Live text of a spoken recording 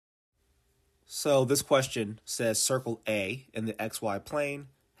So this question says circle A in the xy plane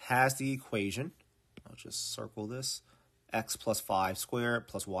has the equation, I'll just circle this, x plus 5 squared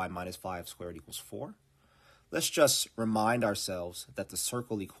plus y minus 5 squared equals 4. Let's just remind ourselves that the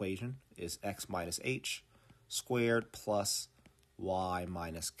circle equation is x minus h squared plus y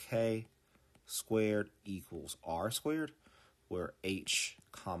minus k squared equals r squared, where h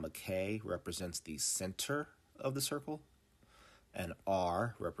comma k represents the center of the circle and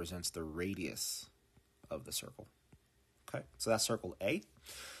r represents the radius of the circle. Okay, so that's circle A.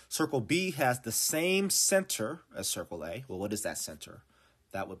 Circle B has the same center as circle A. Well, what is that center?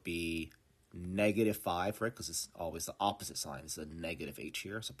 That would be -5, right? Because it's always the opposite sign. It's a negative h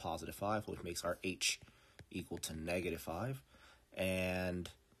here. It's a positive 5, which makes our h equal to -5. And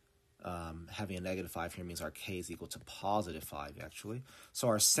having a -5 here means our k is equal to +5, actually. So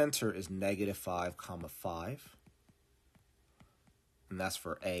our center is -5, 5. And that's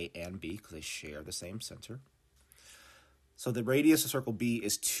for A and B because they share the same center. So the radius of circle B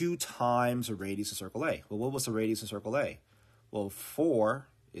is 2 times the radius of circle A. Well, what was the radius of circle A? Well, 4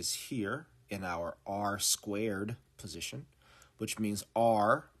 is here in our r squared position, which means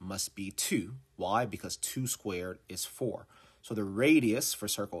r must be 2. Why? Because 2 squared is 4. So the radius for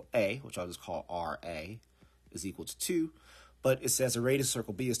circle A, which I'll just call RA, is equal to 2. But it says the radius of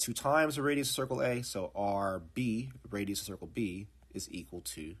circle B is 2 times the radius of circle A, so RB, the radius of circle B, is equal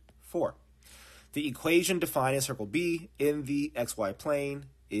to 4. The equation defining circle B in the xy plane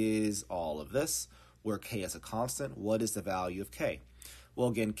is all of this, where k is a constant. What is the value of k? Well,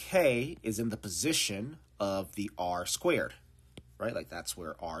 again, k is in the position of the r squared, right? Like that's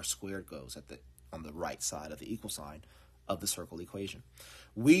where r squared goes on the right side of the equal sign of the circle equation.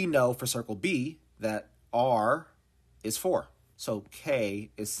 We know for circle B that r is 4. So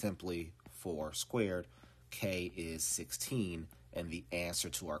k is simply 4 squared. K is 16. And the answer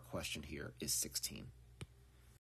to our question here is 16.